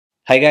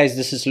Hi guys,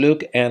 this is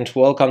Luke and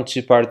welcome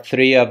to part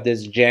 3 of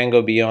this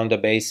Django Beyond the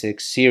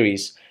Basics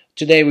series.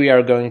 Today we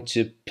are going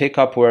to pick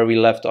up where we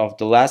left off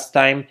the last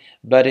time,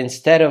 but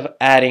instead of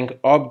adding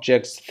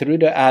objects through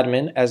the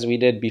admin as we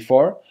did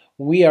before,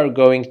 we are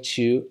going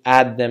to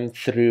add them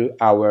through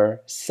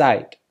our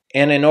site.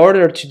 And in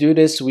order to do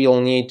this, we'll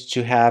need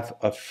to have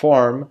a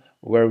form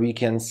where we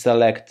can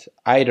select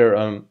either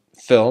a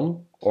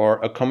film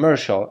or a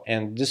commercial,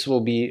 and this will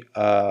be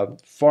a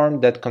form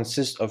that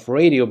consists of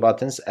radio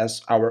buttons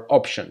as our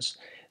options.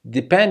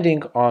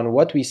 Depending on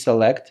what we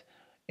select,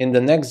 in the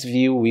next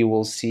view we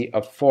will see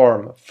a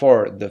form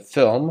for the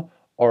film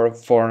or a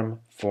form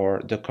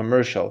for the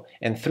commercial,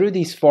 and through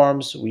these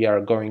forms we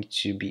are going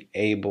to be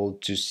able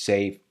to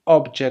save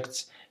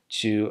objects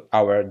to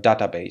our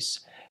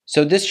database.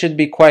 So this should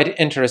be quite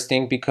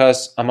interesting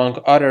because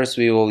among others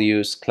we will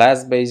use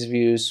class-based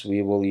views,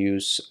 we will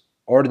use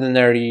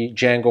ordinary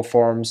Django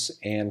forms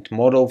and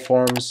model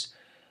forms.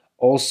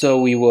 Also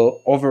we will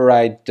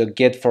override the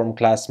getForm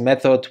class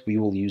method, we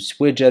will use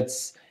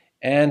widgets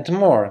and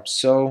more.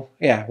 So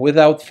yeah,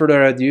 without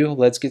further ado,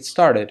 let's get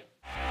started.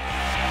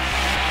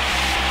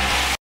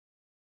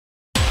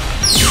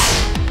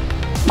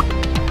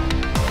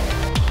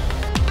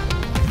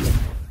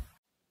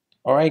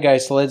 Alright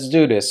guys, let's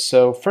do this.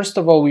 So first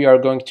of all we are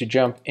going to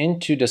jump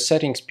into the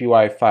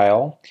settings.py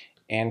file,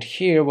 and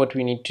here what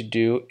we need to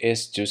do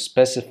is to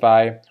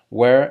specify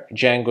where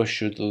Django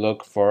should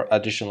look for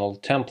additional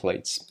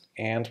templates.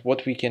 And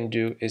what we can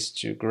do is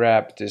to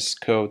grab this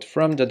code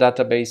from the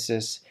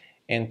databases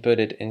and put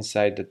it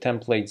inside the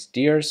templates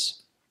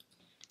tiers.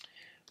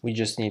 We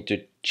just need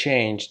to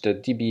change the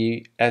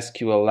DB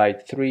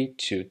SQLite 3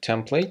 to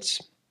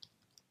templates.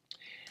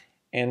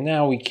 And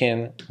now we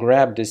can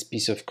grab this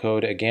piece of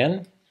code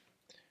again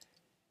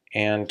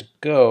and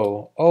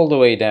go all the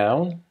way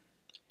down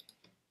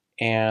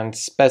and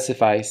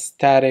specify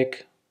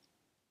static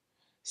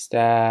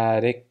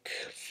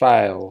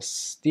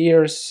files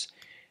tiers,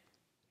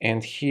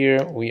 and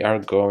here we are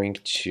going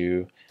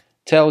to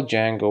tell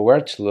Django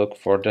where to look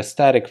for the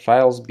static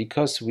files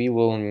because we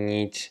will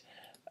need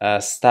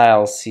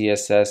style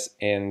CSS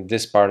in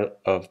this part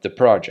of the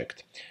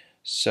project.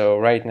 So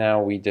right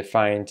now we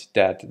defined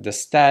that the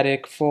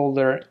static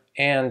folder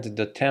and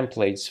the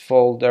templates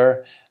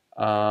folder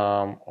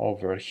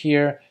over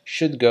here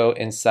should go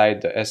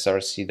inside the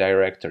src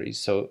directory.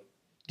 So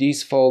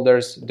these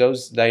folders,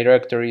 those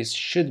directories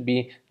should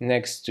be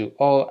next to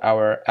all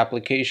our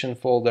application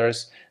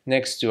folders,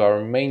 next to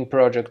our main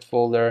project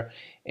folder,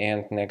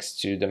 and next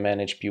to the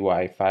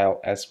manage.py file,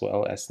 as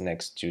well as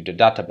next to the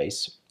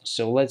database.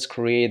 So let's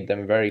create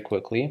them very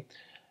quickly.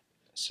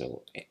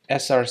 So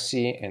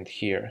src and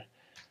here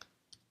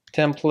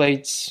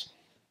templates,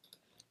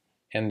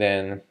 and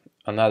then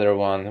another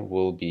one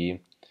will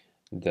be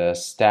the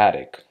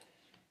static.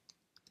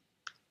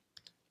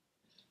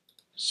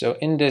 So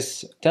in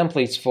this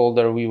templates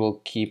folder we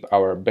will keep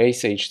our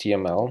base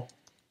HTML.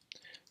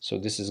 So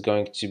this is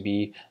going to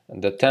be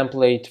the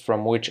template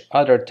from which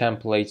other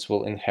templates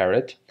will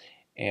inherit,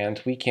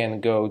 and we can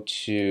go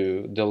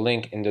to the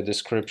link in the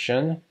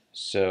description.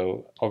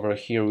 So over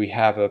here we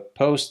have a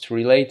post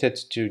related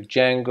to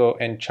Django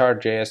and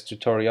Chart.js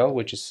tutorial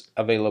which is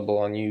available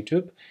on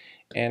YouTube,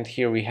 and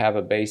here we have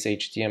a base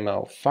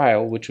HTML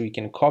file which we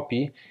can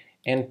copy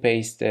and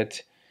paste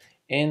it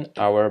in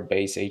our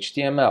base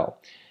HTML.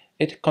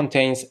 It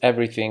contains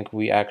everything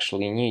we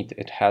actually need.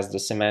 It has the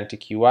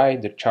semantic UI,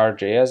 the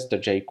Chart.js, the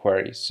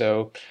jQuery.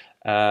 So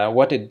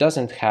what it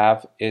doesn't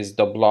have is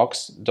the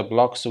blocks. The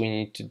blocks we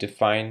need to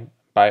define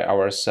by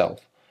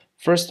ourselves.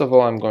 First of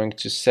all, I'm going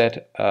to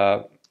set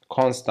a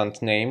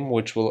constant name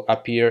which will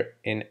appear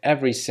in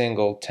every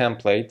single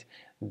template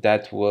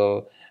that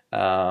will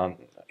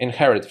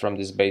inherit from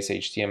this base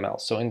HTML.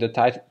 So in the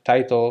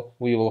title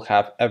we will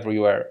have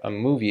everywhere a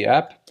movie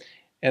app,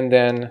 and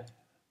then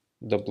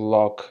the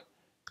block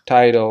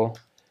title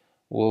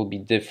will be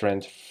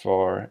different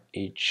for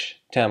each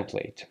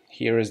template.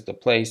 Here is the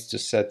place to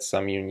set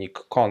some unique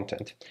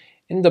content.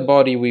 In the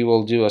body we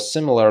will do a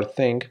similar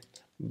thing,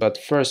 but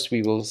first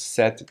we will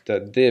set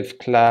the div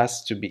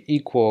class to be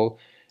equal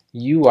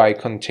UI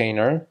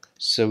container.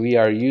 So we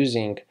are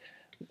using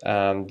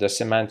the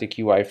semantic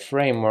UI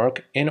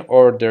framework in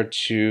order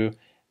to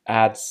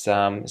add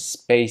some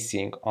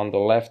spacing on the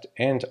left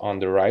and on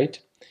the right.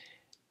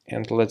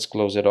 And let's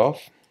close it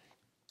off.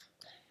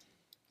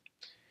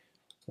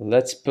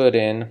 Let's put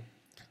in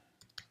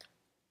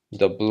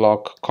the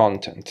block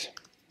content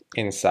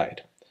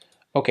inside.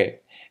 Okay,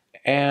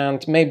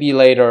 and maybe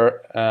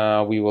later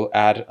we will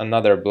add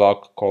another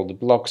block called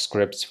block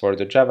scripts for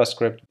the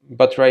JavaScript,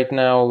 but right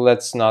now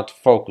let's not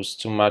focus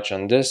too much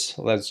on this.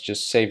 Let's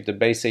just save the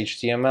base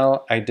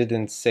HTML. I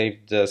didn't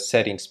save the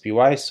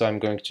settings.py, so I'm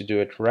going to do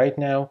it right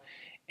now,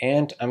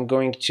 and I'm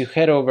going to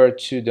head over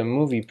to the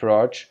movie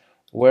proj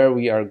where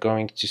we are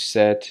going to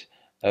set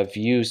a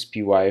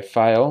views.py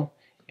file,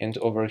 and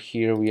over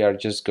here we are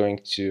just going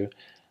to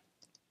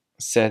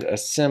set a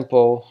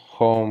simple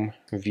home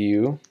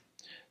view.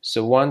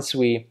 So once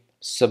we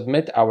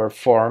submit our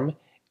form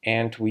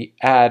and we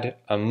add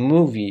a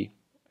movie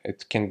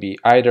it can be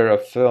either a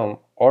film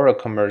or a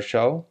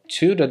commercial,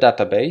 to the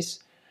database,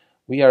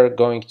 we are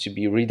going to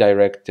be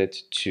redirected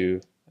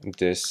to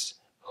this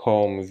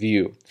home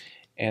view.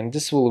 And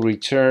this will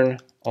return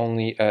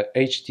only a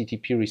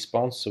HTTP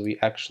response, so we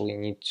actually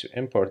need to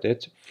import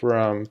it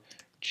from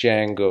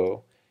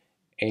Django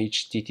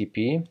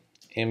HTTP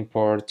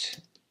import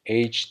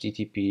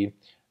HTTP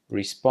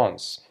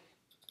response.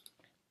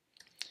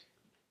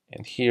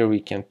 And here we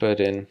can put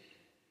in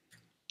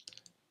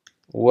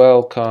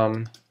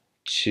welcome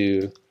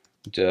to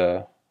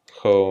the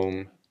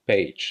home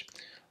page.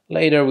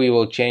 Later we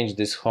will change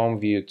this home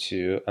view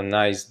to a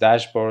nice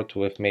dashboard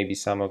with maybe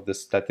some of the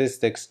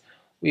statistics.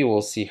 We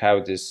will see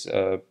how this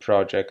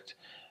project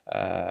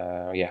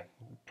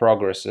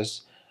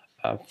progresses.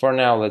 For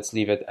now, let's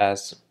leave it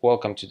as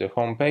welcome to the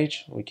home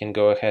page. We can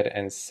go ahead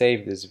and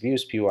save this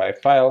views.py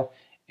file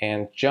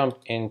and jump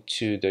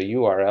into the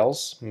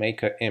URLs,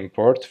 make an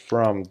import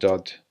from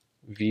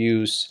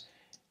 .views,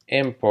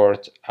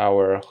 import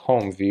our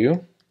home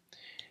view,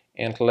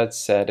 and let's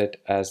set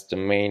it as the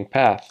main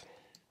path.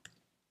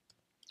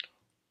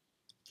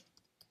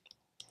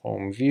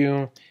 Home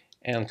view,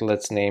 and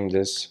let's name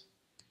this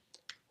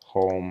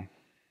home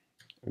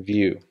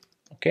view.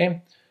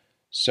 Okay,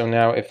 so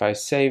now if I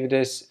save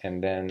this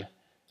and then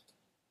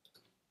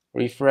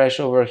refresh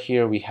over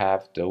here, we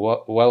have the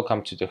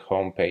welcome to the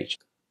home page.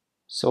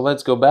 So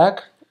let's go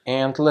back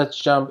and let's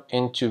jump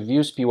into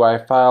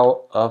views.py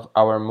file of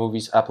our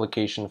movies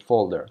application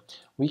folder.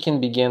 We can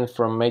begin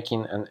from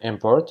making an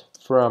import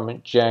from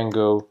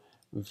Django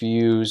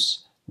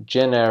views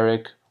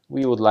generic.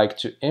 We would like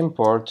to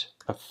import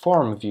a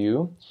form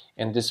view,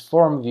 and this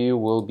form view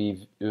will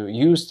be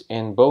used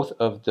in both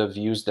of the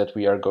views that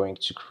we are going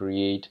to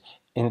create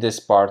in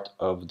this part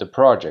of the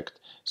project.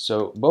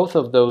 So both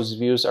of those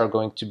views are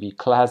going to be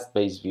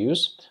class-based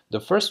views. The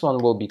first one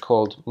will be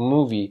called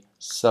movie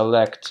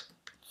select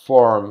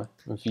form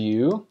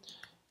view.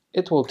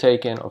 It will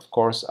take in, of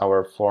course,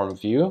 our form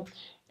view,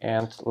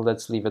 and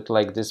let's leave it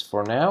like this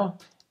for now.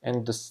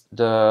 And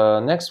the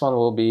next one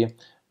will be,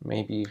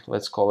 maybe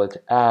let's call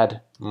it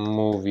add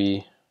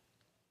movie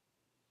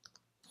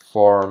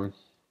form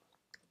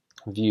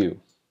view.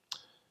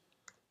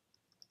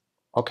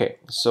 Okay,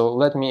 so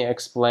let me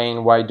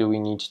explain why do we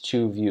need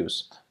two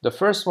views. The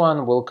first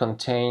one will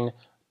contain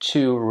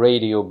two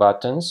radio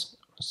buttons.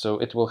 So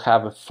it will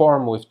have a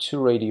form with two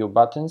radio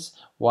buttons.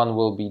 One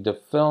will be the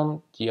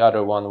film, the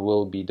other one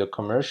will be the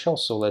commercial.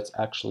 So let's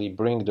actually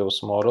bring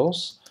those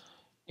models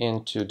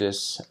into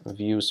this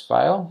views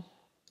file.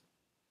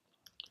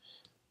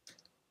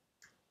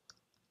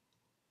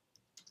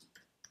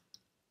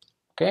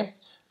 Okay,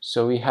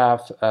 so we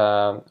have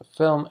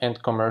film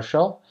and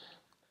commercial.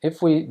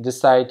 If we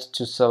decide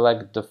to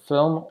select the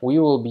film, we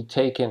will be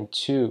taken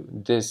to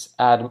this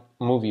add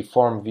movie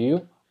form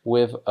view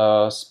with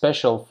a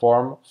special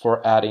form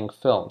for adding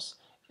films.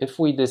 If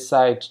we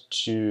decide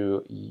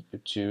to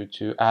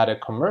add a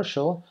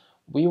commercial,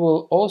 we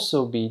will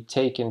also be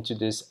taken to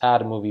this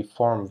add movie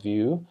form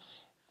view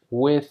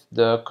with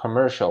the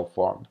commercial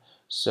form.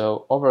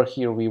 So over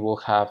here we will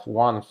have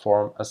one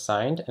form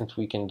assigned, and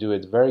we can do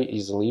it very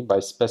easily by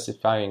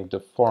specifying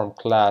the form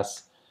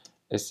class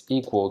is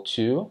equal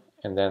to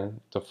and then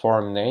the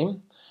form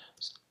name.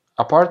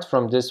 Apart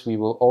from this, we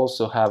will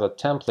also have a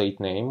template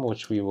name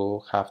which we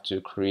will have to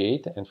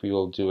create, and we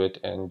will do it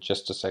in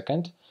just a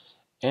second.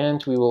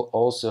 And we will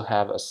also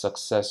have a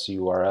success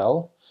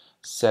URL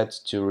set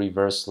to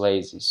reverse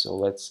lazy. So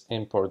let's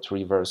import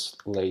reverse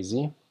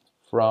lazy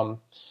from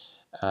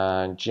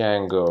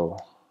Django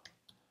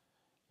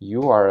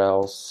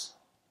URLs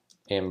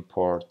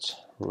import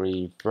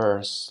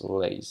reverse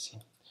lazy,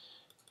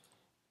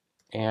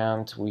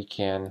 and we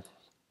can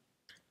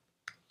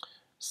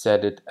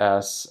set it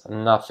as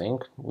nothing.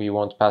 We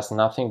won't pass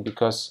nothing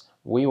because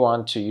we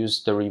want to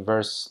use the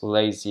reverse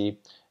lazy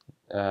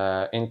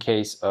in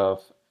case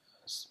of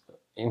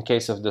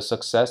the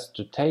success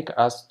to take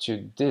us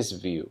to this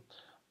view,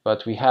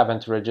 but we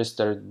haven't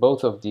registered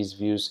both of these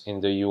views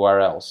in the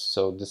URLs,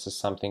 so this is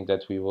something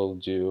that we will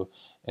do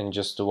in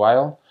just a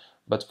while.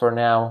 But for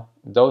now,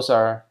 those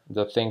are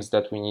the things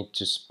that we need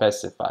to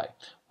specify.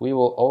 We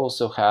will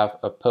also have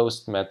a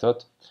post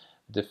method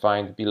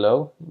defined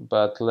below,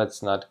 but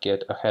let's not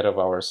get ahead of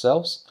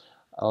ourselves.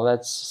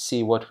 Let's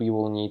see what we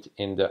will need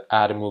in the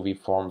add movie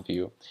form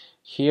view.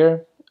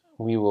 Here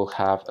we will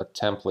have a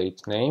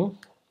template name,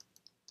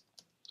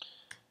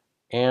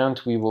 and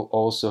we will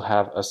also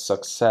have a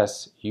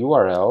success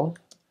URL.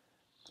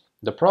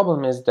 The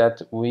problem is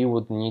that we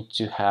would need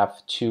to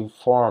have two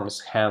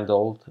forms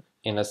handled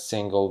in a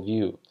single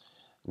view,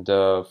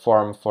 the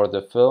form for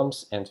the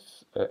films and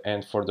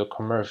for the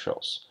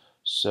commercials.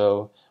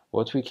 So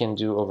what we can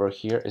do over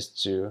here is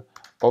to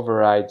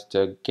override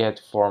the get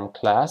form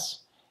class,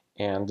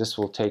 and this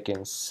will take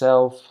in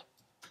self,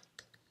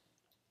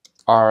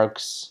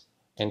 args,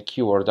 and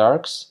keyword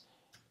args.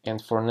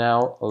 And for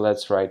now,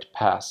 let's write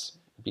pass,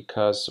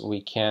 because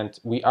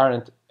we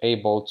aren't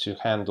able to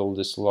handle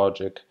this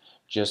logic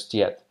just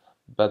yet.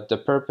 But the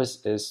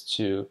purpose is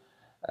to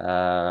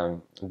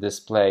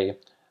display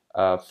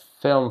a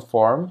film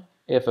form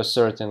if a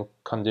certain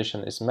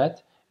condition is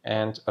met,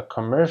 and a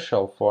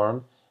commercial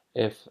form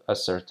if a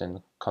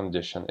certain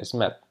condition is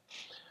met.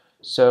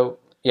 So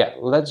yeah,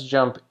 let's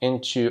jump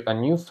into a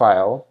new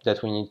file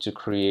that we need to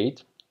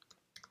create,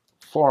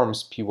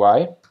 Forms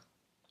py,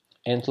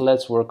 and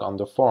let's work on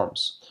the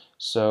forms.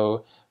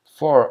 So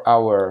for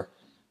our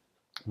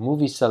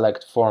movie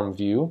select form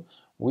view,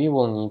 we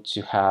will need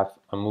to have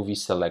a movie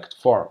select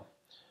form.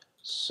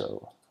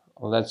 So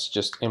let's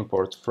just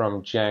import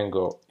from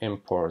Django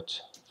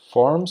import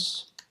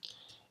forms,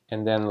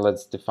 and then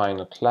let's define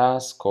a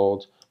class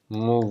called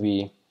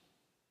movie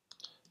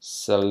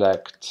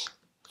select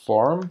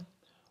form,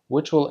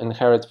 which will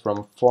inherit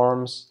from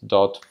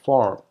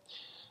forms.form.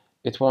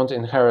 It won't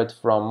inherit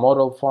from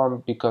model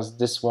form because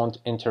this won't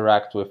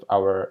interact with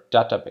our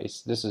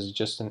database. This is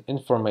just an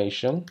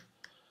information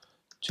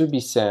to be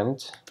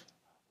sent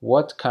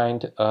what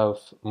kind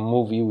of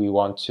movie we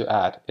want to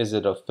add. Is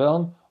it a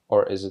film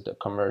or is it a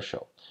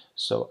commercial?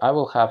 So I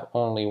will have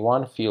only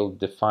one field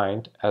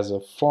defined as a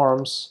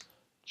forms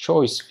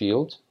choice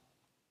field,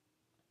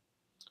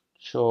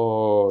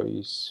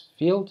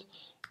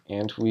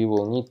 and we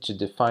will need to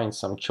define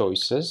some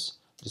choices.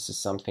 This is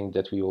something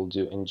that we will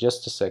do in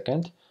just a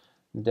second.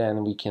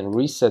 Then we can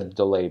reset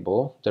the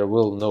label. There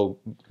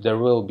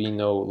will be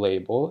no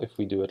label if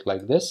we do it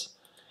like this.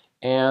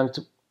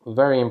 And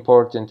very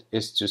important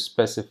is to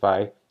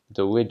specify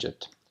the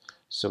widget.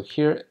 So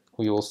here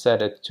we will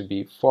set it to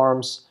be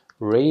forms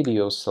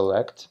radio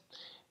select,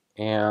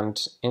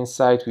 and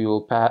inside we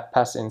will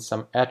pass in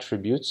some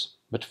attributes,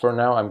 but for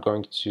now I'm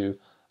going to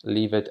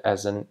leave it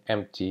as an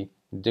empty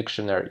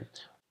dictionary.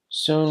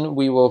 Soon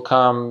we will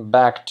come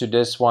back to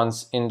this.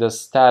 Once in the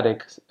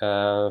static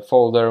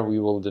folder we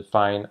will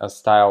define a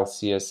style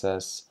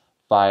CSS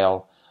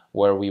file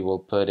where we will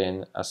put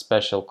in a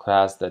special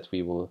class that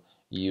we will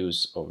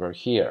use over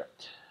here.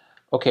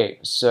 Okay,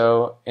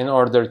 so in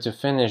order to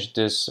finish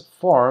this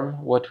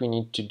form, what we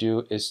need to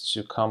do is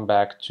to come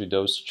back to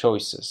those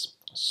choices.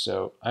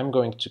 So I'm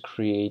going to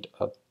create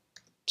a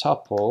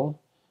tuple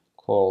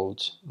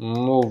called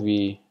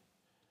movie,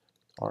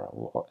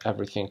 or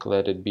everything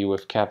let it be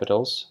with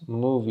capitals,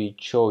 movie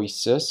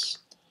choices,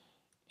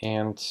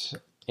 and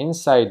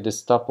inside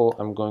this tuple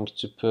I'm going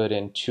to put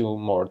in two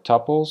more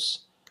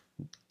tuples,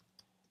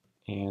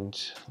 and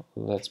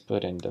let's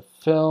put in the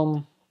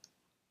film,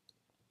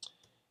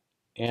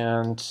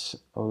 and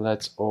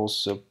let's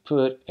also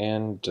put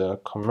in the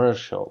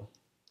commercial.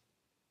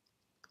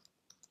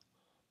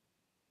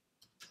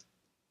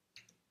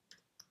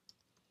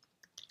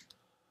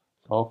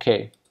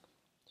 Okay,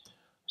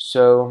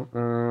 so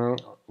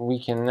we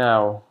can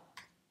now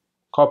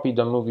copy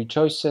the movie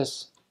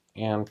choices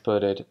and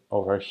put it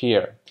over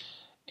here.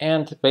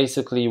 And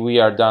basically we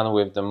are done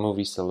with the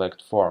movie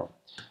select form.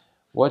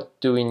 What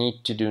do we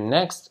need to do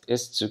next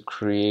is to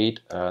create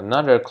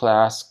another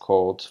class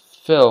called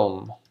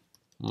Film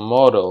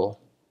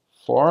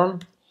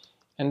ModelForm,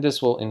 and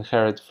this will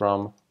inherit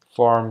from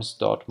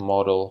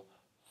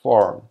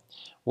forms.modelForm.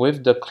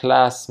 With the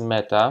class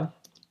meta,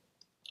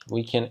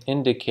 we can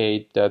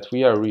indicate that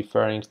we are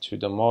referring to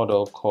the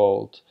model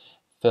called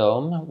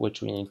film,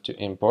 which we need to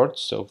import.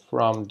 So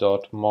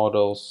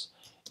from.models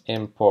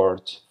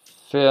import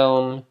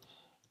film,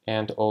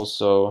 and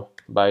also,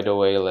 by the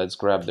way, let's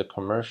grab the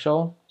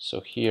commercial.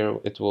 So here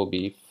it will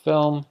be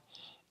film,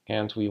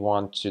 and we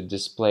want to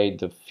display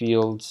the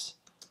fields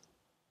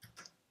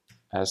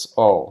as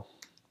all.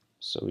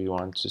 So we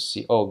want to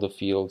see all the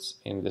fields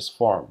in this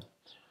form.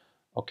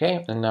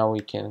 Okay, and now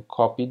we can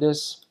copy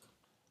this,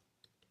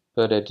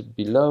 put it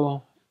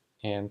below,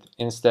 and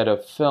instead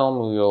of film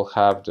we will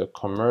have the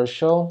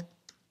commercial.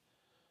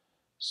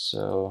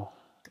 So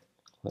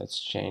let's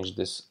change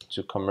this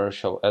to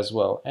commercial as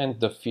well, and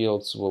the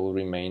fields will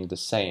remain the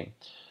same.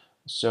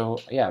 So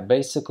yeah,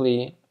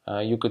 basically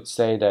you could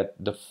say that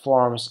the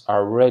forms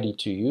are ready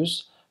to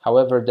use.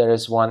 However, there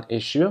is one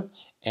issue,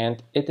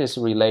 and it is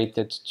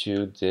related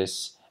to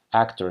this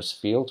actors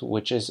field,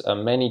 which is a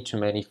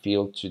many-to-many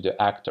field to the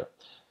actor.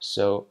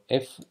 So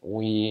if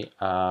we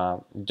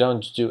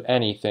don't do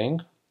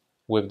anything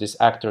with this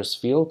actors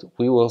field,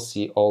 we will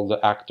see all the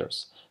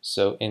actors.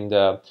 So in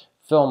the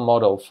film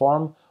model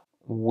form,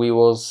 we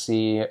will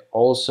see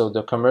also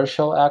the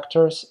commercial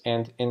actors,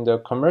 and in the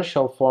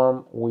commercial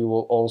form we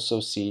will also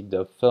see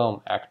the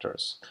film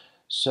actors.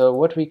 So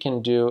what we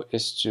can do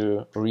is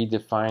to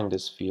redefine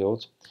this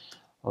field.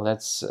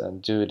 Let's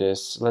do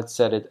this. Let's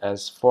set it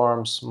as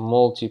forms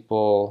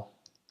model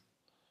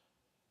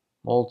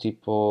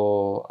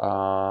multiple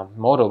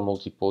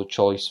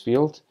choice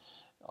field.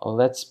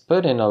 Let's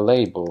put in a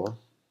label,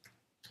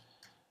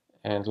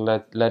 and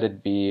let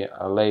it be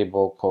a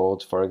label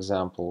called, for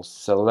example,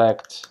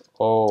 select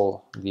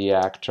all the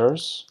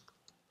actors.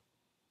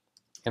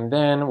 And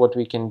then what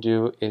we can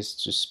do is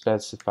to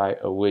specify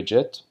a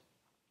widget,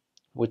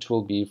 which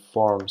will be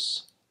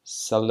forms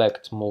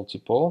select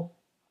multiple.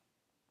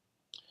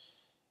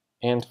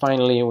 And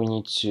finally we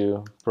need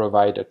to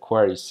provide a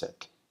query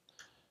set.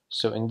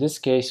 So in this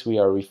case we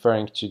are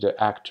referring to the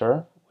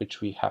actor,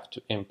 which we have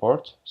to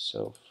import.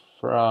 So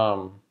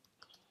from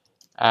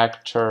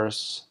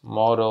actors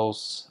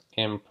models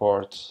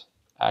import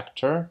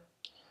actor,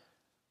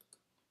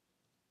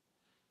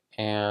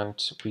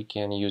 and we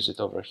can use it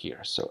over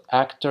here. So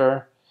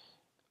actor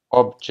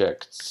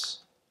objects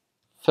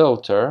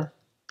filter,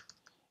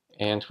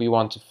 and we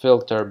want to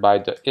filter by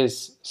the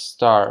is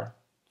star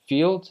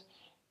field,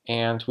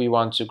 and we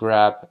want to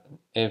grab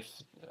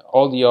if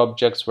all the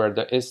objects where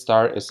the is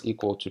star is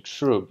equal to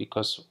true,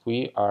 because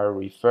we are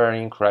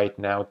referring right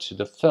now to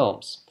the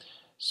films.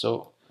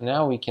 So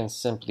now we can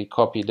simply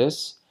copy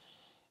this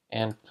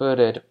and put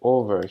it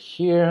over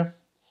here,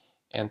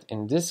 and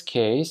in this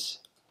case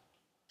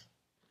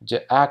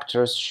the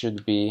actors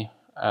should be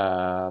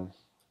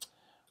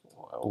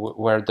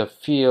where the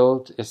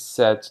field is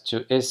set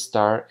to is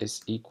star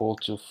is equal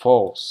to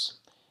false.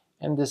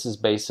 And this is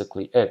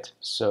basically it.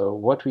 So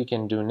what we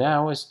can do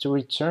now is to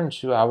return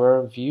to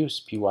our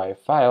views.py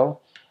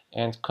file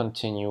and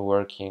continue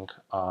working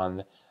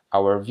on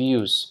our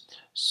views.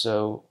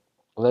 So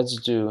let's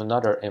do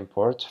another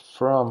import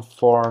from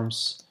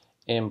forms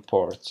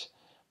import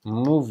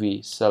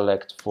movie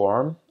select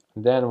form.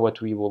 Then what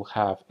we will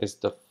have is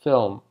the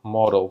film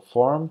model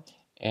form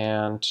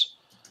and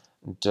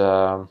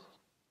the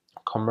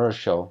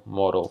commercial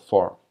model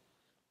form.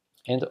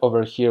 And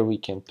over here we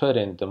can put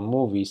in the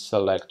movie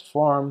select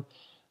form,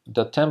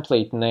 the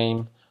template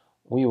name.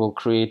 We will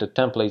create a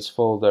templates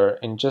folder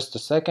in just a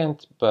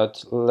second,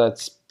 but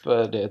let's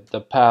put it the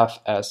path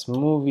as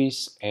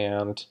movies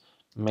and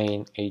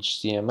main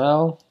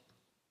HTML.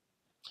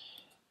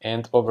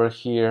 And over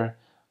here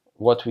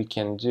what we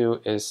can do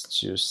is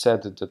to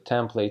set the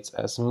templates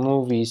as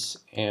movies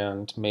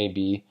and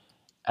maybe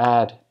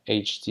add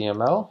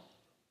HTML.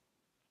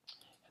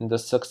 And the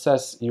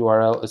success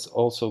URL is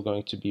also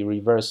going to be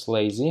reverse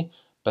lazy,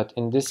 but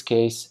in this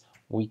case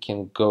we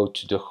can go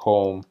to the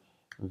home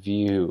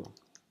view.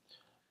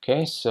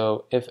 Okay,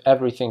 so if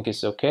everything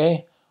is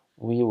okay,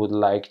 we would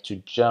like to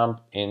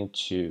jump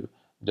into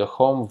the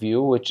home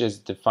view, which is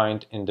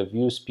defined in the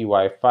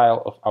views.py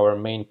file of our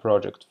main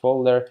project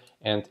folder,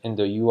 and in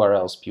the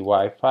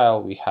urls.py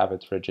file we have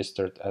it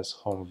registered as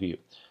home view.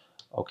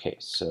 Okay,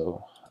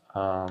 so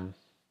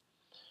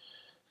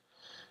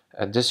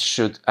this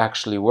should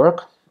actually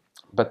work.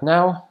 But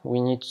now we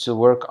need to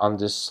work on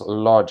this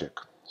logic.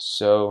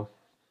 So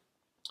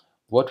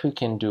what we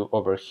can do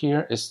over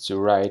here is to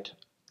write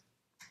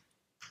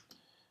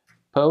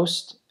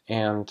post,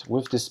 and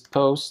with this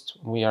post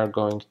we are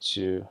going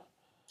to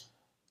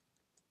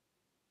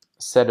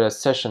set a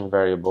session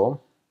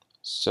variable.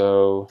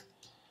 So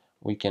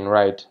we can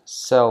write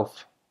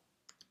self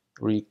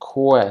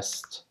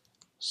request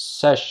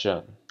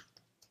session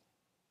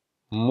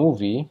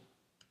movie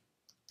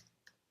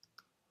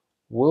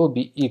will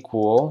be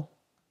equal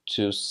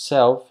to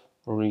self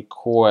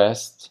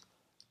request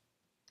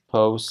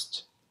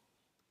post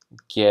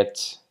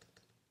get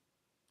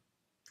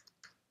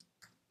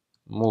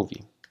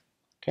movie.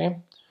 Okay,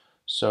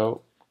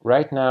 so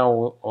right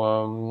now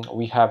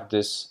we have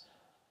this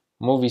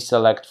movie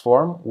select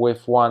form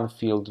with one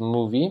field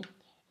movie,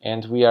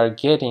 and we are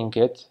getting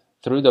it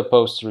through the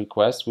post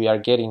request. We are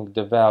getting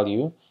the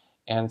value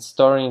and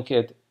storing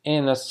it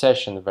in a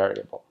session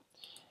variable.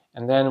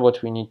 And then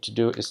what we need to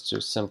do is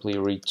to simply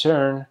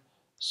return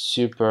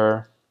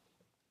super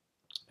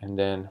and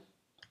then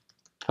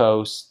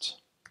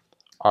post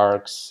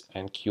args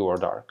and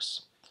keyword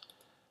args.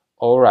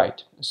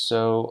 Alright,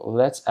 so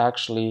let's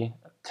actually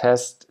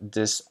test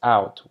this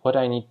out. What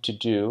I need to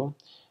do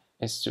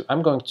is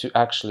I'm going to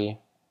actually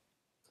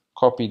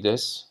copy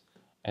this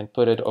and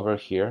put it over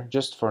here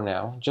just for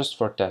now, just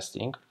for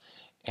testing.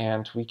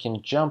 And we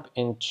can jump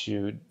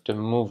into the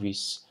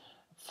movies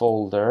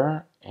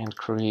folder and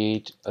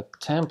create a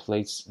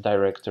templates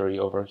directory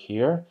over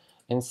here.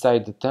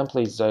 Inside the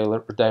templates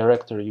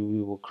directory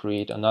we will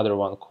create another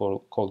one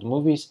called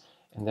movies,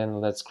 and then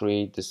let's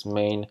create this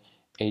main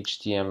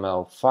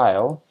HTML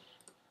file.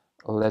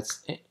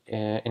 Let's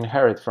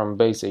inherit from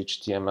base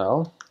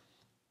HTML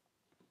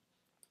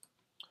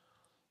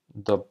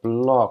the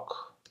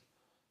block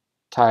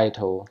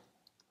title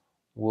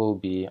will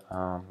be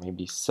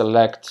maybe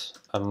select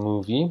a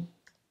movie,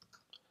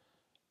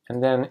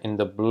 and then in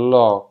the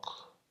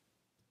block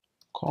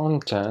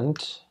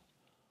content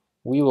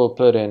we will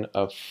put in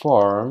a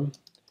form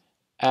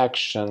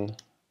action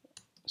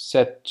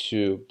set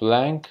to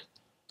blank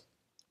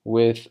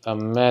with a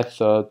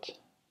method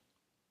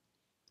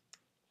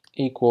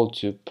equal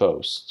to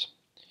post.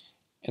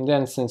 And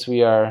then since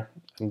we are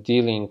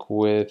dealing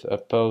with a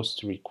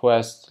post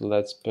request,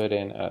 let's put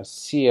in a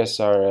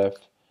CSRF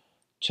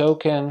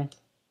token,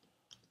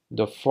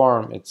 the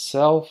form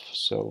itself,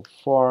 so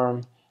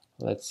form,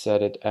 let's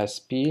set it as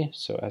P,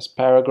 so as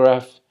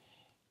paragraph,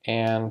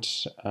 and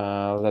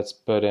let's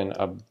put in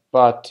a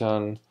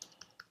button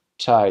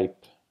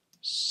type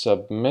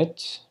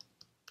submit,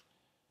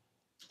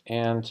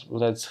 and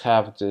let's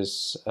have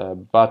this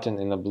button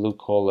in a blue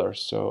color.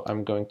 So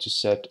I'm going to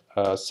set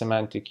a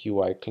semantic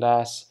UI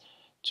class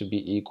to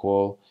be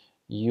equal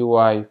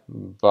UI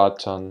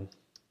button,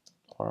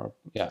 or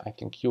yeah, I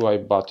think UI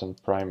button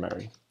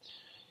primary.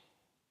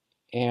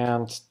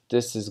 and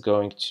this is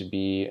going to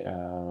be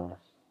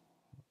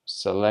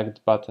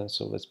select button,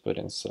 so let's put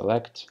in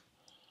select,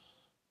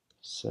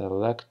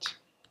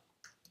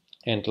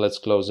 and let's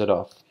close it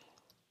off.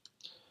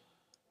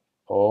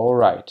 All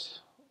right,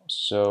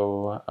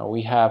 so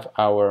we have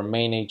our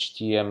main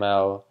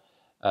HTML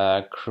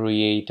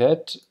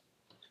created,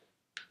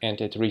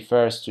 and it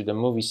refers to the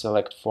movie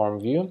select form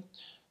view.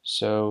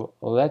 So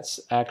let's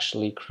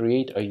actually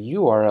create a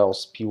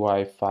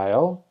URLs.py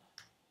file,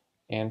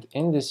 and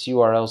in this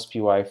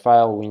URLs.py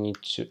file we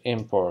need to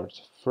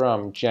import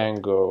from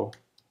Django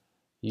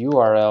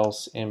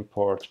URLs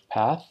import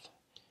path.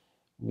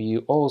 We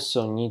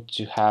also need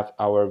to have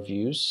our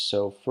views,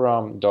 so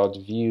from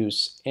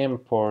 .views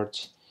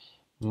import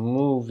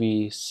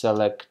movie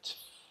select,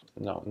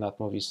 no, not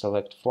movie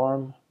select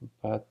form,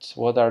 but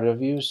what are the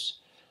views?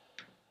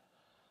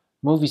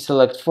 Movie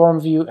select form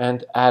view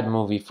and add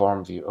movie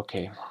form view.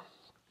 Okay,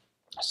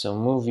 so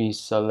movie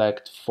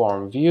select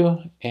form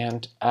view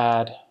and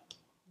add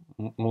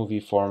movie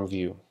form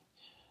view.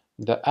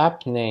 The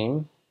app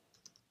name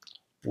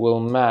will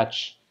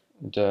match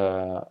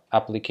the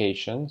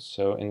application,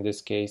 so in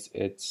this case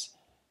it's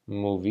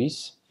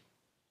movies.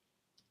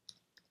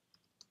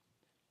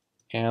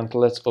 And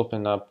let's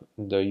open up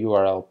the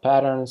URL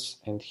patterns,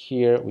 and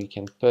here we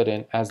can put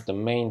in as the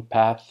main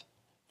path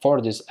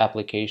for this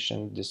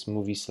application this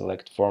movie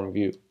select form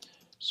view.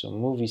 So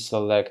movie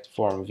select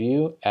form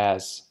view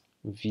as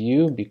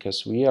view,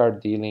 because we are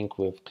dealing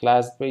with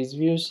class-based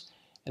views,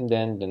 and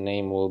then the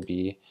name will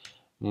be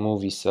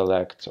movie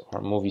select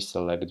or movie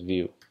select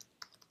view.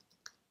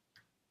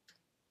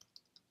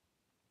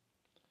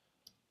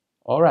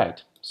 All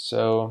right,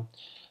 so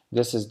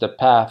this is the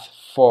path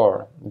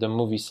for the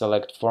movie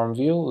select form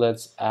view.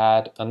 Let's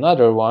add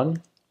another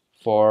one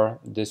for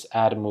this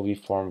add movie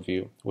form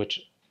view,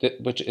 which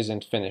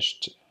isn't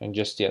finished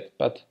just yet,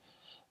 but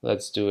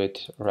let's do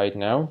it right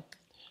now.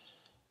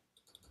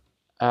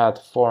 Add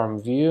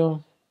form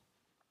view.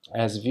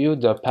 As view,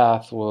 the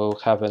path will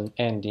have an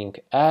ending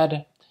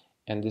add,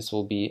 and this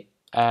will be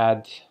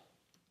add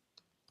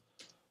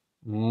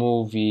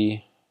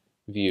movie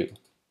view.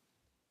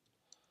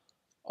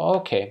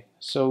 Okay,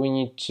 so we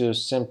need to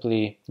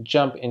simply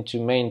jump into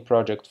main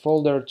project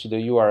folder to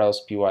the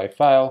URLs.py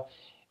file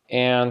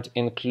and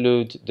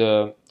include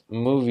the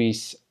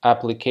movies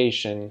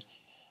application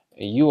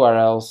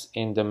URLs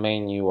in the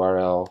main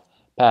URL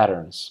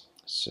patterns.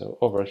 So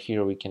over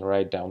here we can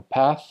write down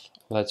path.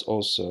 Let's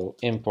also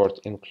import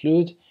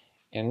include,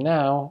 and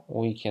now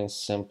we can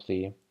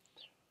simply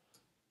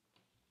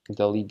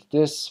delete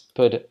this,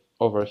 put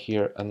over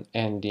here an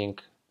ending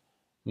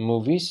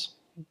movies,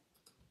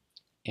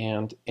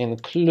 and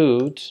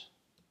include,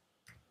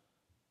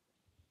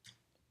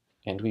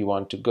 and we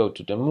want to go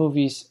to the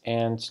movies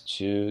and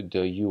to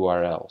the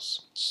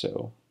URLs.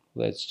 So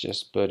let's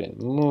just put in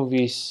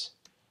movies.urls,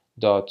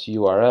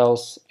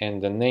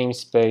 and the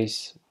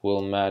namespace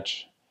will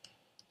match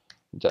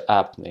the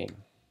app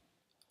name.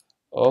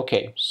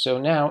 Okay, so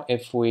now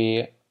if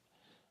we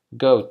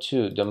go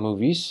to the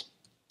movies,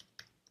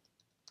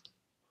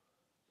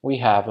 we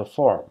have a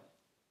form.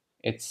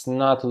 It's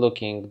not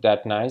looking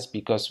that nice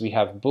because we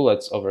have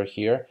bullets over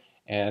here,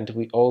 and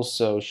we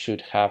also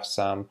should have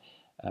some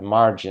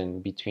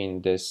margin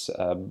between this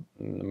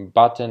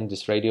button,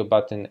 this radio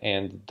button,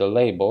 and the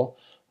label.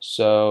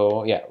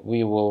 So yeah,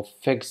 we will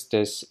fix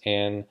this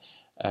in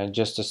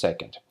just a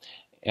second.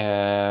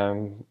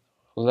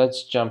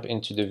 Let's jump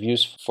into the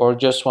views for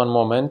just one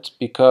moment,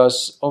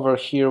 because over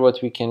here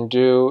what we can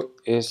do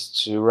is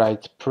to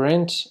write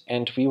print,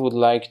 and we would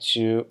like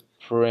to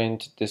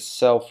print the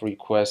self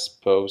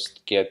request post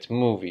get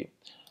movie.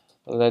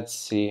 Let's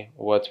see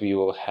what we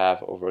will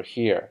have over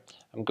here.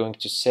 I'm going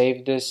to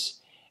save this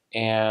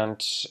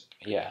and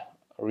yeah,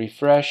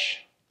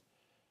 refresh,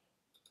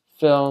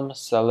 film,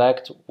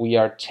 select. We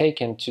are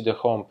taken to the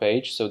home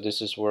page, so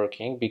this is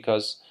working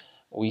because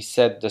we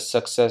set the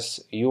success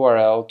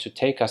URL to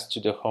take us to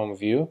the home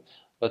view.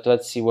 But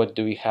let's see what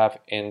do we have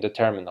in the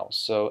terminal.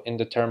 So in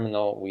the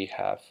terminal we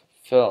have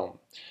film.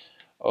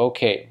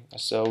 Okay,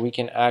 so we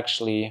can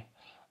actually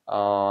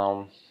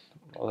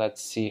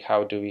let's see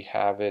how do we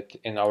have it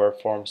in our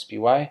Forms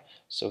PY.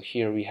 So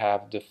here we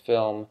have the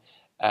film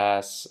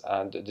as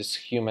this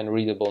human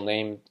readable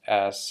name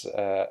as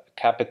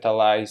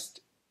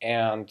capitalized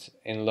and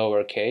in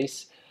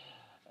lowercase,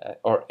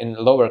 or in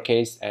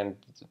lowercase and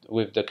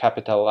with the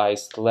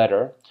capitalized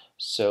letter.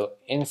 So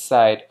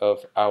inside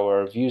of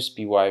our views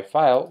PY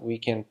file we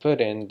can put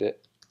in the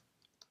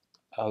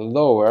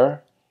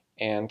lower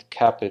and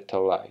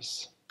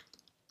capitalize.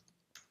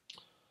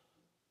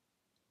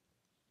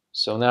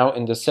 So now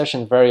in the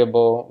session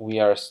variable we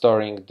are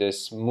storing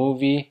this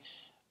movie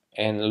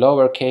in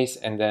lowercase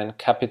and then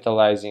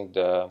capitalizing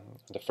the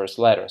first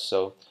letter.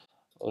 So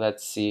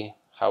let's see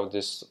how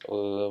this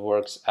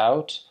works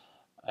out.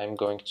 I'm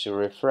going to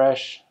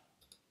refresh,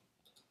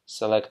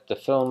 select the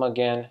film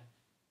again,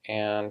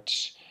 and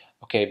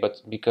okay,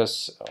 but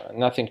because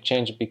nothing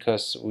changed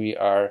because we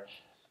are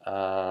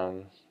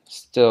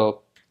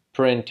still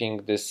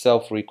printing this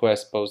self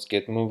request post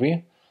get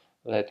movie.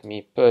 Let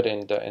me put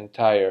in the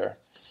entire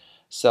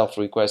self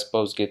request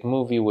post get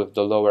movie with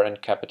the lower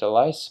and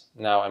capitalize.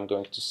 Now I'm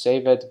going to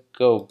save it,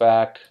 go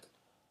back,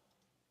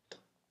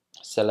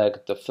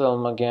 select the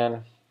film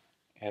again,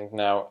 and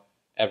now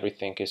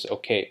everything is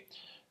okay.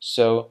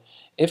 So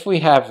if we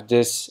have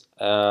this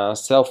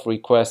self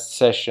request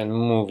session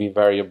movie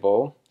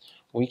variable,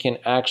 we can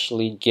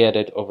actually get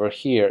it over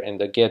here in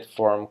the get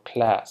form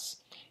class,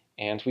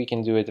 and we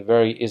can do it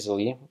very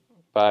easily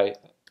by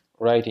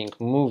writing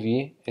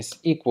movie is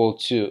equal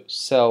to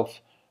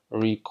self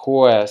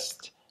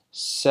request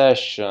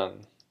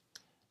session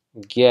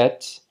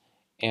get,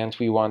 and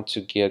we want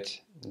to get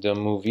the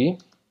movie,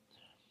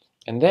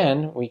 and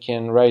then we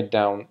can write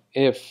down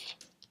if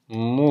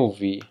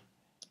movie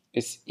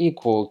is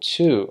equal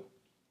to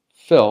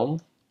film,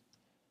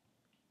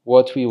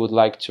 what we would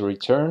like to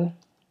return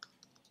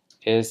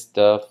is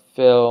the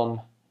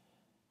film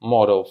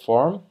model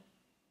form,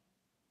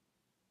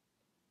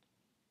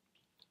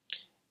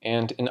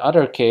 and in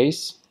other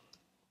case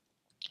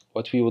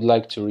what we would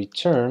like to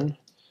return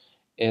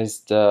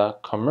is the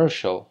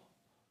commercial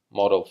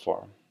model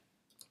form.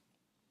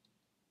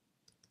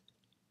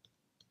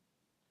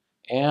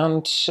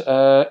 And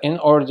in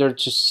order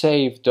to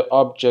save the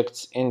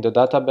objects in the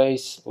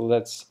database,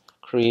 let's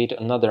create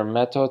another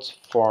method,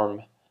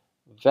 form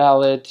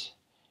valid,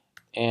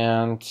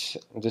 and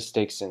this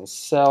takes in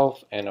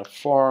self and a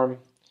form,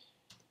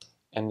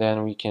 and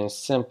then we can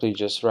simply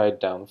just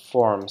write down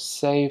form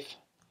save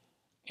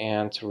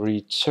and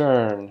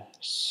return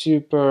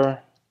super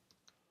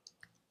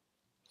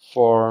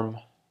form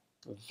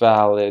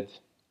valid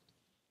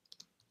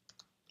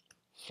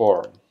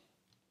form.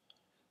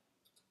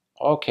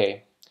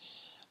 Okay,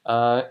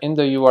 in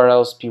the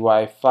URLs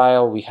py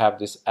file we have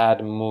this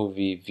add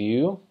movie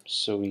view,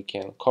 so we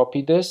can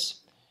copy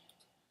this,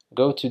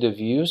 go to the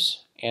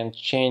views and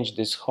change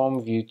this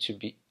home view to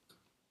be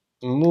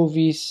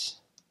movies,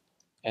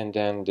 and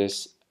then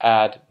this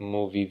add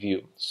movie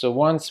view. So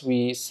once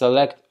we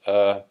select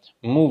a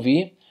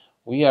movie,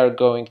 we are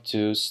going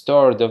to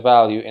store the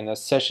value in a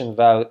session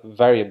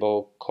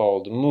variable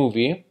called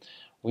movie.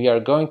 We are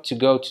going to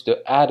go to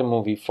the add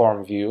movie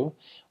form view.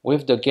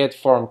 With the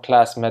getForm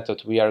class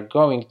method, we are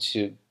going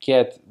to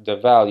get the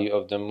value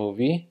of the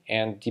movie,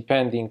 and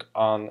depending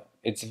on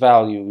its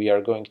value, we are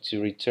going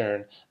to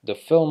return the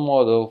film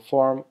model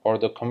form or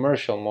the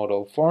commercial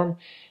model form.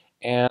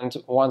 And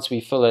once we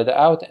fill it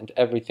out and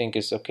everything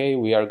is okay,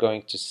 we are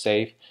going to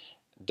save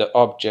the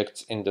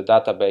objects in the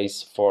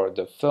database for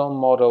the film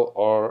model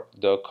or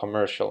the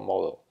commercial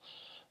model.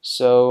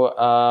 So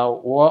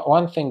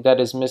one thing that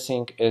is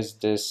missing is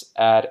this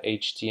add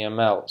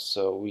HTML.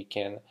 So we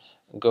can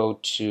go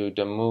to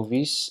the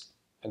movies,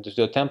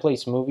 the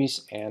templates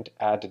movies, and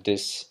add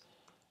this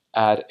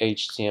add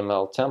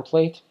HTML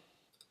template.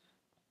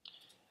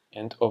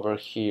 And over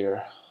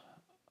here,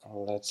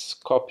 let's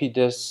copy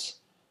this,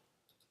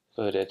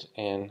 put it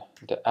in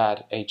the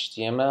add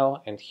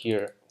HTML, and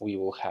here we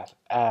will have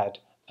add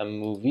a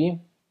movie,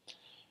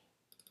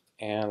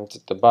 and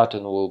the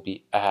button will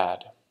be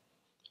add,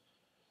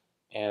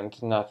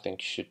 and nothing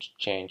should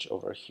change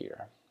over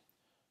here.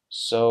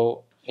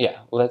 So yeah,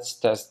 let's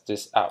test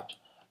this out.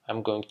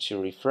 I'm going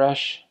to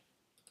refresh,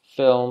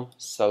 film,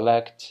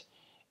 select,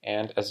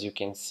 and as you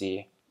can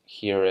see,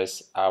 here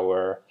is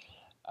our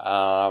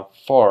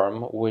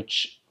form,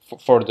 which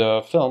for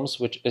the films,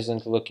 which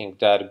isn't looking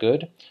that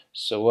good.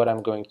 So what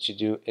I'm going to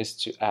do is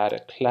to add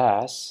a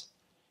class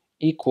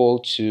equal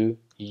to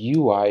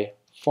UI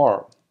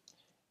form.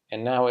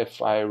 And now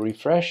if I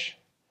refresh,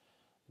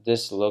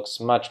 this looks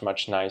much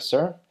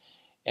nicer.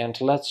 And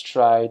let's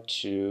try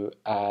to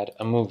add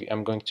a movie.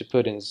 I'm going to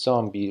put in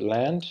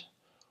Zombieland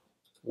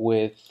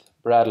with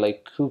Bradley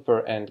Cooper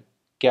and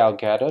Gal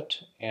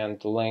Gadot, and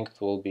the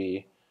length will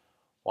be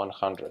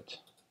 100.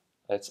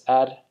 Let's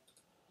add.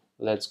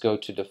 Let's go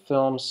to the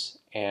films,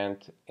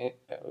 and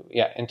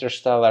yeah,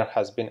 Interstellar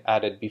has been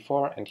added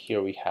before, and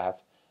here we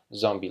have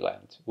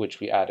Zombieland,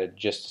 which we added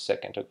just a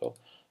second ago.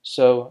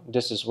 So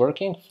this is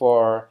working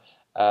for,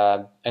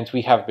 and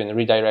we have been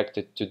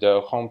redirected to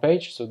the home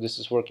page, so this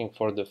is working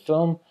for the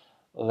film.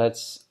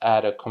 Let's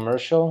add a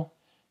commercial.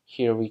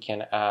 Here we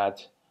can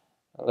add,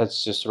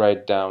 let's just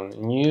write down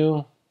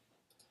new,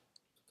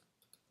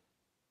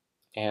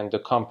 and the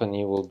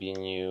company will be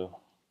new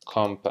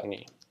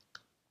company.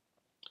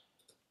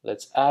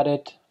 Let's add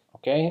it.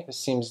 Okay, it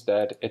seems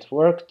that it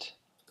worked.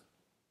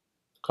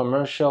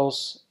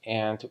 Commercials,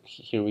 and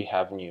here we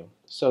have new.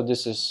 So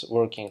this is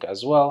working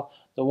as well.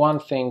 The one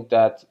thing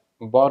that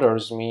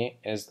bothers me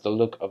is the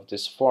look of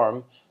this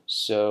form.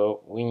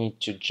 So we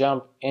need to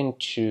jump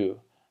into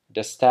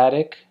the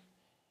static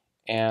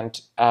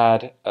and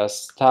add a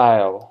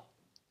style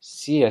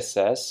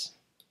CSS,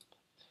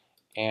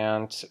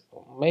 and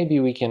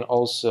maybe we can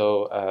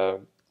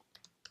also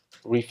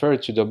refer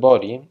to the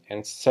body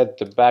and set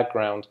the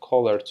background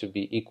color to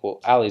be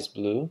equal Alice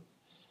blue,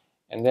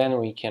 and then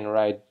we can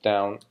write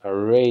down a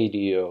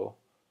radio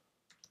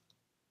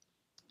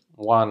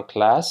 1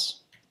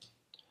 class,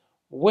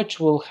 which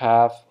will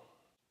have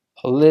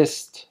a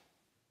list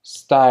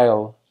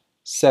style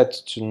set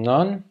to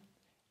none,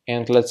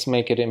 and let's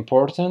make it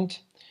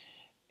important.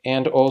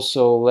 And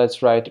also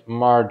let's write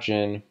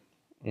margin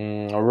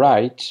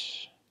right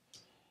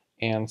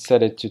and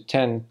set it to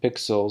 10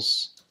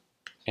 pixels.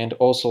 And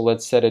also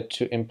let's set it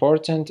to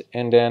important,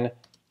 and then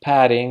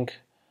padding,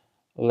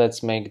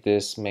 let's make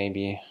this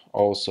maybe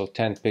also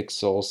 10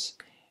 pixels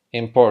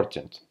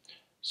important.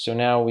 So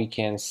now we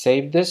can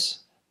save this,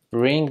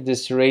 bring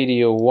this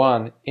radio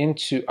 1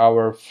 into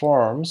our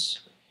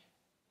forms,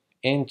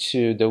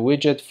 into the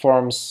widget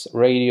forms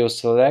radio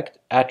select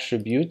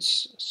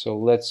attributes. So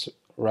let's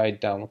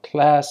write down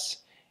class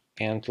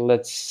and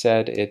let's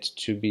set it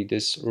to be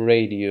this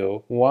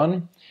radio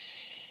 1.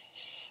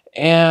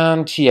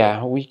 And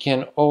yeah, we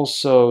can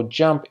also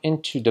jump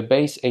into the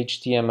base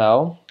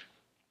HTML.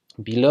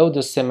 Below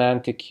the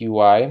semantic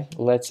UI,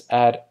 let's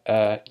add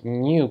a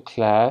new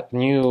comment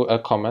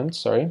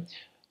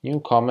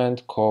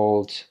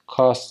called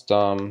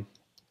custom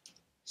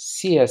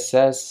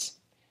CSS,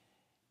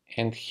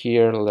 and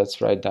here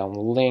let's write down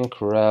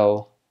link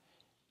rel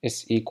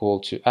is equal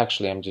to,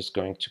 actually I'm just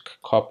going to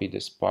copy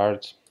this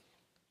part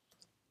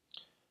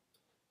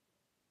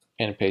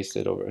and paste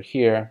it over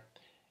here,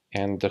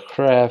 and the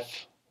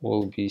ref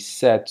will be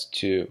set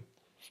to,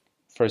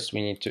 first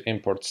we need to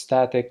import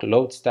static,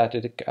 load static,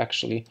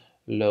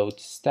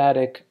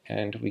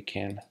 and we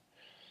can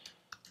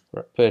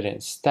put in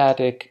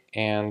static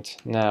and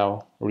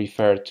now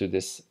refer to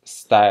this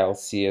style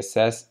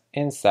CSS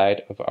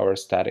inside of our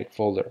static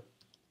folder.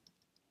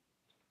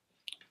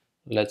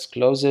 Let's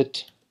close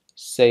it,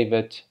 save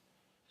it,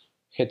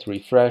 hit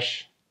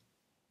refresh,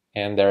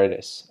 and there it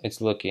is.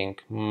 It's looking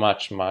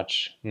much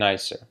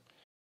nicer.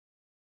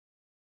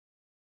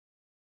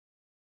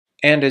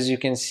 And as you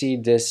can see,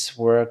 this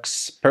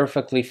works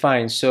perfectly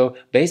fine. So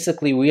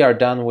basically we are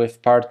done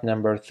with part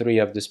number 3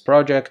 of this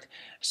project.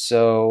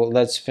 So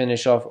let's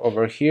finish off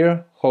over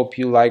here. Hope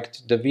you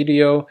liked the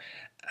video.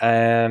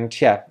 And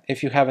yeah,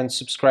 if you haven't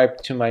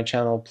subscribed to my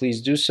channel,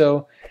 please do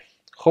so.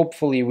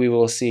 Hopefully we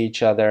will see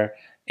each other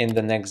in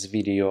the next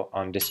video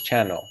on this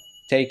channel.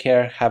 Take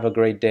care, have a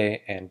great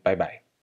day, and bye-bye.